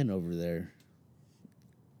building again over there.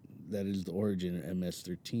 That is the origin of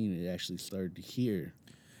MS-13. It actually started here.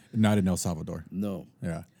 Not in El Salvador. No.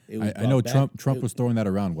 Yeah. It was I know brought back- Trump was throwing that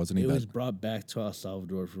around, wasn't he? It that, was brought back to El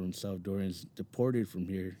Salvador from Salvadorians, deported from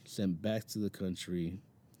here, sent back to the country,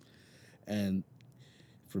 and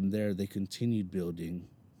from there they continued building.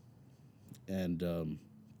 And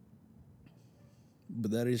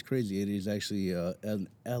but that is crazy. It is actually an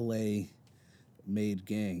LA-made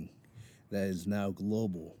gang that is now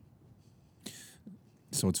global.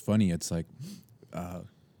 so it's funny. It's like a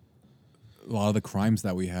lot of the crimes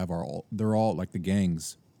that we have they're all like the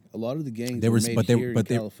gangs. A lot of the gangs They were, made but here in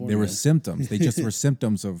they California. were symptoms. They just were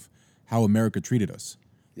symptoms of how America treated us.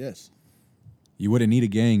 Yes. You wouldn't need a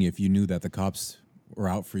gang if you knew that the cops were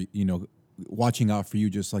out for, you know, watching out for you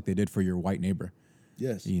just like they did for your white neighbor.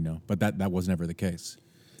 Yes. You know, but that was never the case.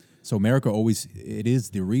 So America it is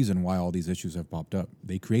the reason why all these issues have popped up.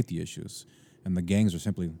 They create the issues, and the gangs are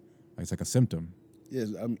simply, it's like a symptom. Yes.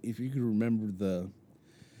 If you could remember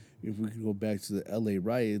if we could go back to the LA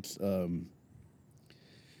riots,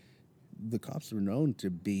 the cops were known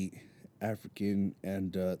to beat African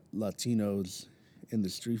and Latinos in the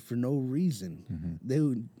street for no reason. Mm-hmm. They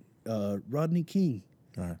would, Rodney King,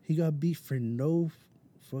 Right. he got beat for no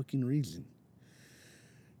fucking reason.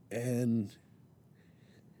 And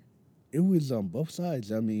it was on both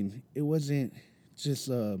sides. I mean, it wasn't just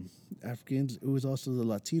Africans. It was also the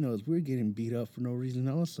Latinos. We were getting beat up for no reason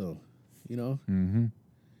also, you know? Mm-hmm.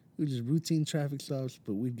 It was just routine traffic stops,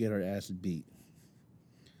 but we'd get our asses beat.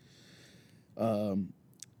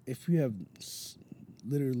 If you have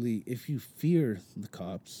if you fear the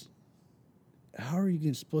cops, how are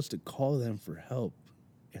you supposed to call them for help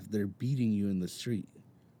if they're beating you in the street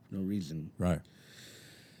for no reason? Right.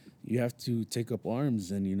 You have to take up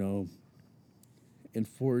arms and, you know,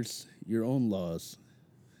 enforce your own laws.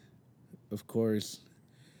 Of course,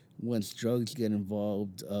 once drugs get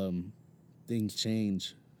involved, things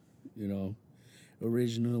change, you know.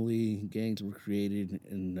 Originally, gangs were created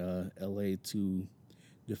in LA to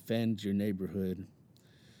defend your neighborhood.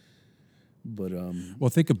 But Well,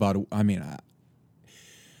 think about it. I mean,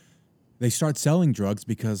 they start selling drugs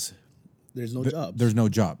because there's no jobs. there's no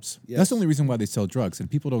jobs. Yes. That's the only reason why they sell drugs, and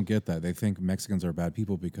people don't get that. They think Mexicans are bad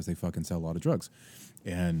people because they fucking sell a lot of drugs,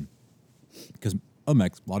 and because a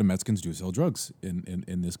lot of Mexicans do sell drugs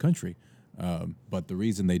in this country. But the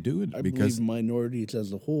reason they do it I because believe minorities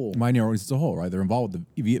as a whole. minorities as a whole, right? They're involved with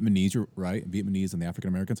the Vietnamese, right? Vietnamese and the African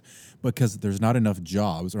Americans, because there's not enough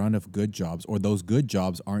jobs or not enough good jobs, or those good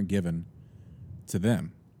jobs aren't given to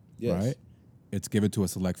them, Yes. right? It's given to a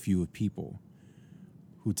select few of people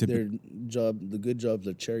who typically, The good jobs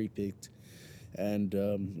are cherry picked, and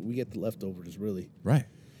we get the leftovers, really. right?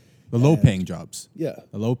 The low-paying jobs. Yeah.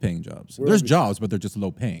 The low-paying jobs. We're There's over- jobs, but they're just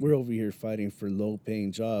low-paying. We're over here fighting for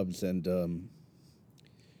low-paying jobs, and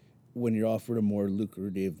when you're offered a more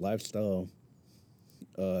lucrative lifestyle,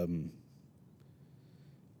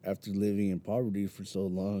 after living in poverty for so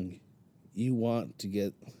long, you want to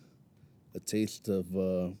get a taste of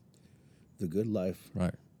the good life.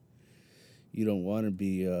 Right. You don't want to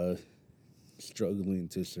be struggling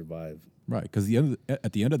to survive. Right, because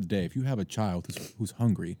at the end of the day, if you have a child who's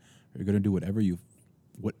hungry, You're going to do whatever you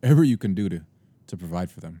can do to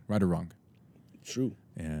provide for them, right or wrong. True.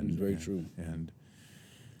 And It's very true.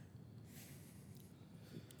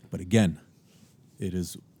 But again, it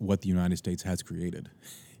is what the United States has created.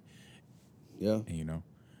 Yeah. And,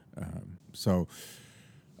 so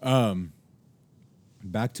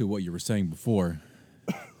back to what you were saying before,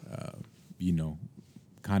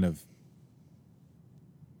 kind of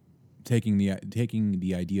taking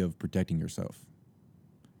the idea of protecting yourself,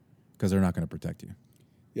 because they're not going to protect you.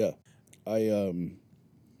 Yeah. I'm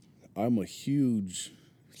a huge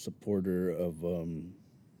supporter of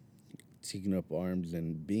taking up arms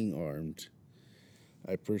and being armed.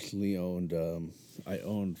 I personally owned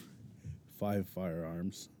 5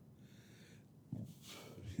 firearms.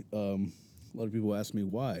 A lot of people ask me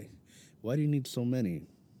why. Why do you need so many?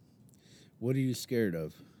 What are you scared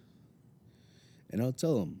of? And I'll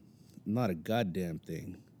tell them, not a goddamn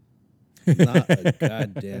thing. Not a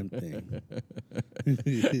goddamn thing.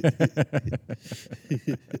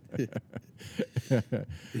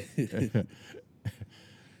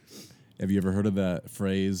 Have you ever heard of that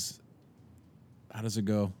phrase? How does it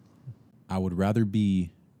go? I would rather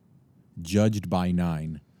be judged by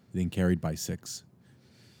 9 than carried by 6.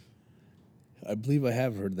 I believe I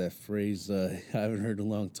have heard that phrase. I haven't heard it in a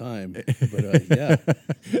long time. But yeah,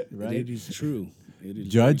 Right? it is true. It is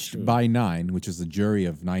Judged very true. by 9, which is a jury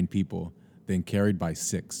of 9 people, then carried by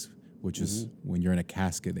 6, which is when you're in a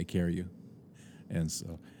casket, they carry you. And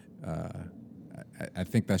so I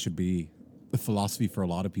think that should be the philosophy for a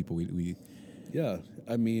lot of people. We Yeah,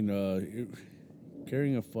 I mean,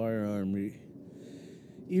 carrying a firearm,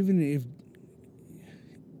 even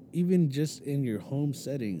just in your home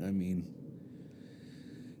setting. I mean,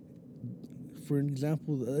 for an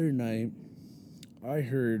example, the other night, I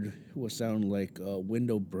heard what sounded like a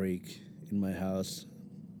window break in my house.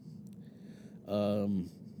 I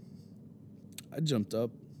jumped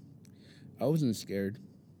up. I wasn't scared.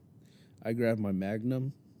 I grabbed my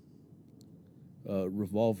Magnum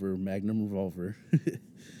revolver,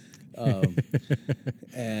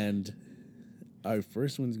 and I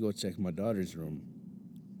first went to go check my daughter's room,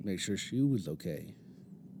 make sure she was okay.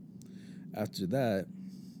 After that,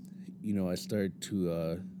 I started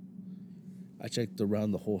to, I checked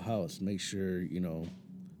around the whole house, make sure,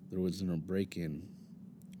 there wasn't a break-in.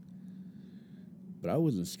 But I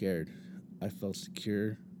wasn't scared. I felt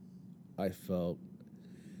secure. I felt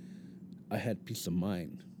I had peace of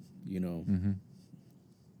mind,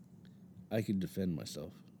 I could defend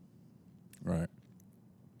myself. Right.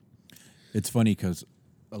 It's funny because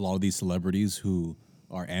a lot of these celebrities who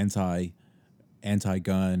are anti-gun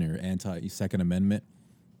or anti-Second Amendment,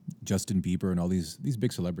 Justin Bieber and all these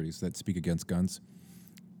big celebrities that speak against guns,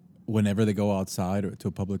 whenever they go outside or to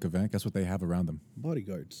a public event, guess what they have around them?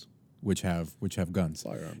 Bodyguards. Which have guns.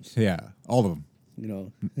 Firearms. Yeah, all of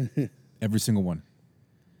them. Every single one.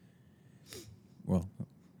 Well,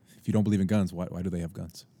 if you don't believe in guns, why do they have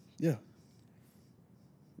guns? Yeah.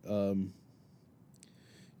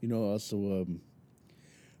 Also,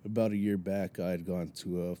 about a year back, I had gone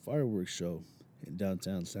to a fireworks show in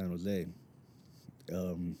downtown San Jose.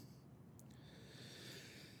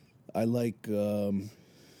 I like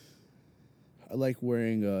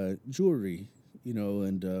wearing jewelry,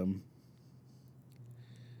 and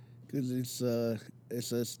because it's a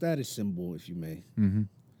status symbol, if you may. Mm-hmm.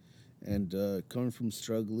 And coming from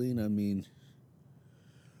struggling, I mean,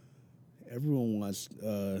 everyone wants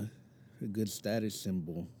a good status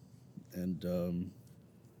symbol, and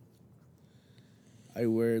I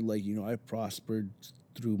wear I prospered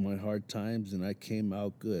through my hard times, and I came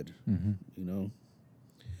out good. Mm-hmm.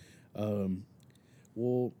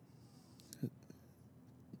 Well,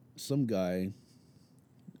 some guy,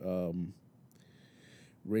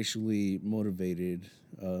 racially motivated,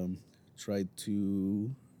 tried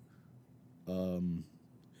to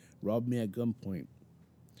rob me at gunpoint.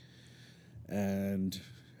 And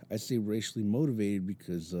I say racially motivated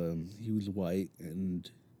because he was white, and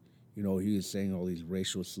he was saying all these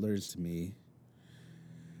racial slurs to me.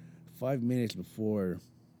 5 minutes before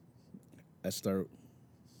I start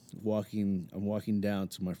I'm walking down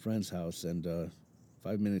to my friend's house, and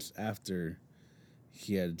 5 minutes after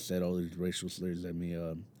he had said all these racial slurs at me,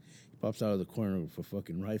 he pops out of the corner with a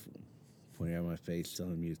fucking rifle, pointing at my face,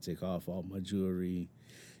 telling me to take off all my jewelry,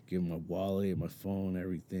 give him my wallet, my phone,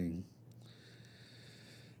 everything.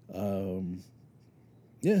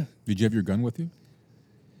 Yeah. Did you have your gun with you?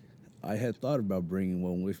 I had thought about bringing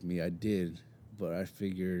one with me. I did, but I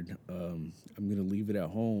figured I'm going to leave it at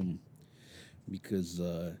home because,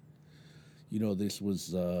 this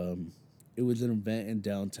was it was an event in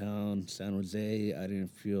downtown San Jose. I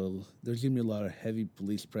didn't feel there's gonna be a lot of heavy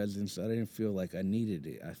police presence. I didn't feel like I needed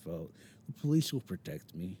it. I felt the police will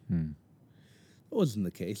protect me. That wasn't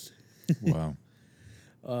the case. Wow.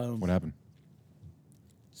 What happened?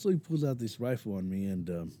 So he pulls out this rifle on me, and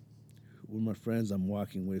with my friends I'm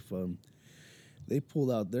walking with, they pulled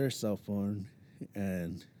out their cell phone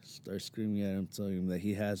and start screaming at him, telling him that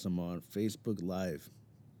he has them on Facebook Live.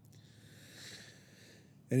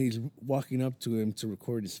 And he's walking up to him to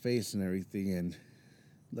record his face and everything. And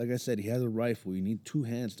like I said, he has a rifle. You need two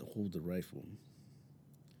hands to hold the rifle.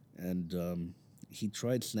 And he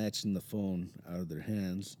tried snatching the phone out of their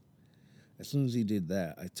hands. As soon as he did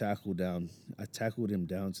that, I tackled him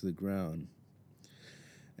down to the ground.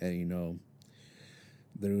 And, you know,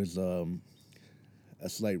 there was a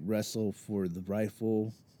slight wrestle for the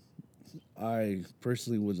rifle. I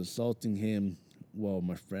personally was assaulting him while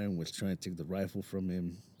my friend was trying to take the rifle from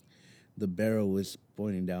him. The barrel was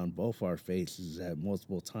pointing down both our faces at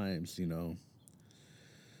multiple times, you know.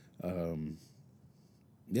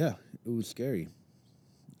 Yeah, it was scary.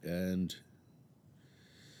 And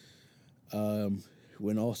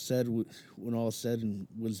when all said and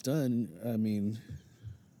was done, I mean,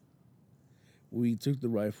 we took the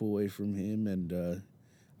rifle away from him, and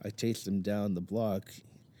I chased him down the block.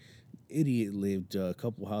 Idiot lived a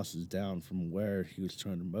couple houses down from where he was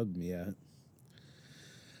trying to mug me at.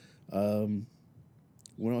 When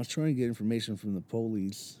I was trying to get information from the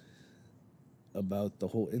police about the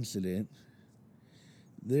whole incident,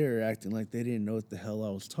 they're acting like they didn't know what the hell I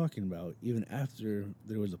was talking about. Even after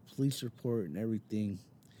there was a police report and everything,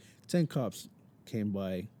 10 cops came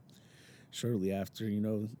by shortly after, you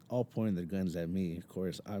know, all pointing their guns at me. Of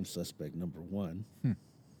course, I'm suspect number one.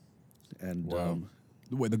 And Wow.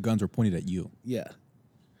 The way the guns were pointed at you. yeah,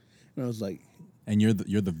 and I was like, And you're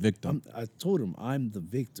the victim. I told him I'm the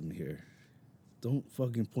victim here. Don't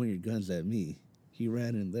fucking point your guns at me. He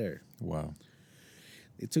ran in there. Wow.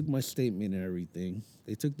 They took my statement and everything.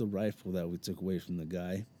 They took the rifle that we took away from the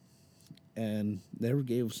guy and never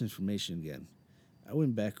gave us information again. I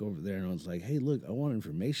went back over there and I was like, hey, look, I want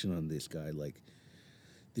information on this guy. Like,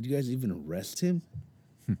 did you guys even arrest him?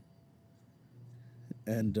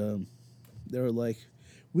 And they were like,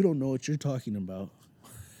 we don't know what you're talking about.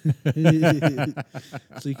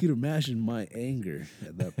 So you could imagine my anger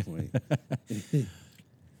at that point.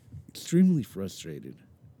 Extremely frustrated.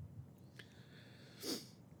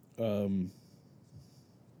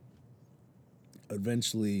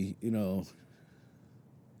 Eventually, you know,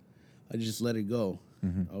 I just let it go.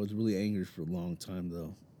 I was really angry for a long time,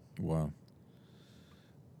 though. Wow.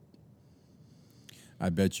 I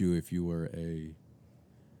bet you if you were a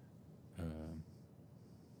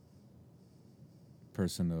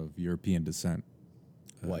person of European descent,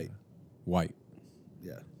 White.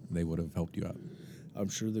 Yeah. they would have helped you out. I'm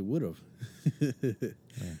sure they would have.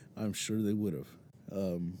 I'm sure they would have.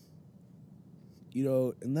 You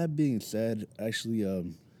know, and that being said, actually,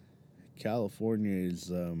 California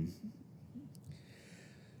is,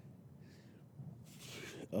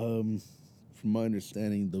 from my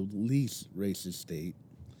understanding, the least racist state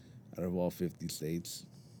out of all 50 states.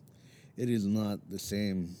 It is not the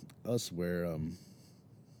same elsewhere.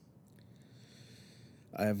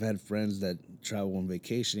 I have had friends that travel on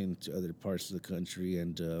vacation to other parts of the country,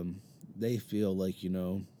 and they feel like, you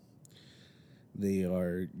know, they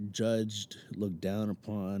are judged, looked down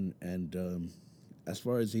upon, and as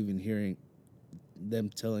far as even hearing them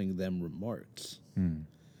telling them remarks,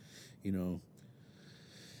 you know,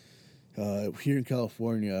 here in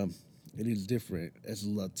California, it is different. As a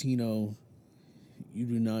Latino, you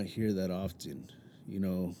do not hear that often. You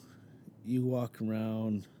know, you walk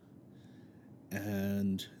around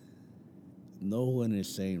and no one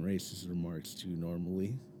is saying racist remarks to you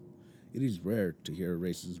normally. It is rare to hear a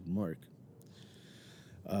racist remark.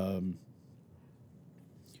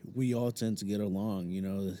 We all tend to get along, you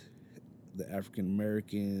know, the African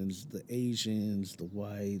Americans, the Asians, the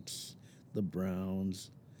whites, the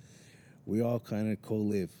browns. We all kind of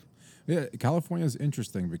co-live. Yeah, California is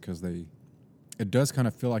interesting because it does kind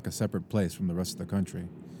of feel like a separate place from the rest of the country.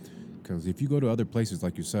 Because if you go to other places,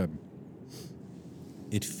 like you said,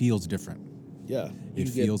 it feels different. Yeah, It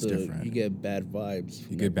feels different. You get bad vibes.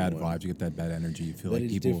 You get bad vibes. You get that bad energy. You feel That like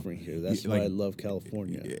is people. different here. That's why I love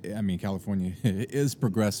California. I mean, California is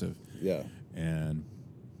progressive, Yeah,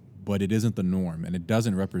 but it isn't the norm, and it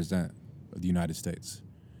doesn't represent the United States.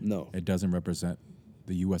 no, It doesn't represent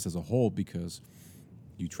the U.S. as a whole because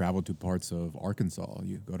you travel to parts of Arkansas.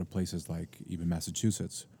 You go to places like even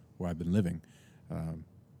Massachusetts, where I've been living.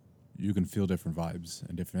 You can feel different vibes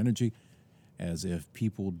and different energy, as if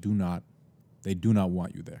people do not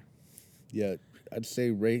want you there. Yeah, I'd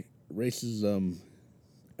say racism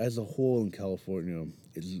as a whole in California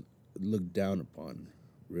is looked down upon,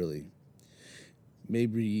 really.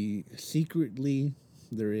 Maybe secretly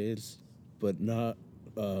there is, but not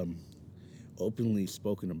um, openly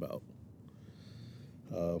spoken about.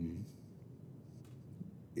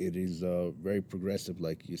 It is very progressive,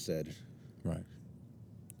 like you said. Right.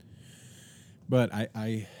 But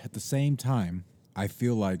I at the same time, I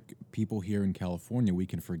feel like people here in California, we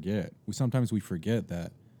can forget. We forget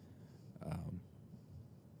that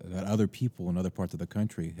that other people in other parts of the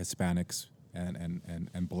country, Hispanics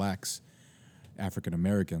and blacks, African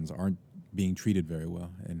Americans, aren't being treated very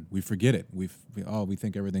well, and we forget it. We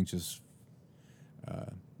think everything just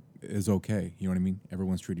is okay. You know what I mean?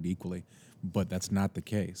 Everyone's treated equally, but that's not the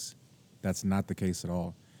case. That's not the case at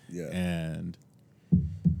all. Yeah. And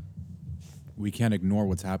we can't ignore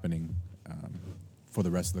what's happening for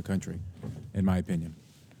the rest of the country, in my opinion.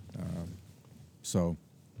 So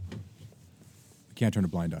we can't turn a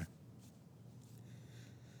blind eye.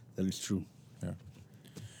 That is true. Yeah.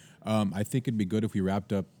 I think it'd be good if we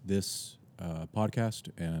wrapped up this podcast,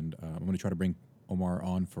 and I'm going to try to bring Omar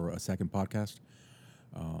on for a second podcast.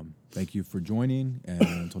 Thank you for joining, and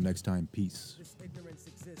until next time, peace. This ignorance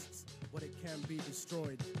exists, but it can be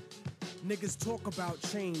destroyed. Niggas talk about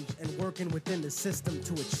change and working within the system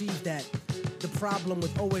to achieve that. The problem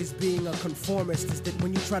with always being a conformist is that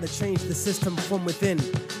when you try to change the system from within,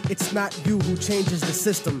 it's not you who changes the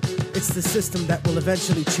system, it's the system that will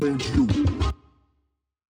eventually change you.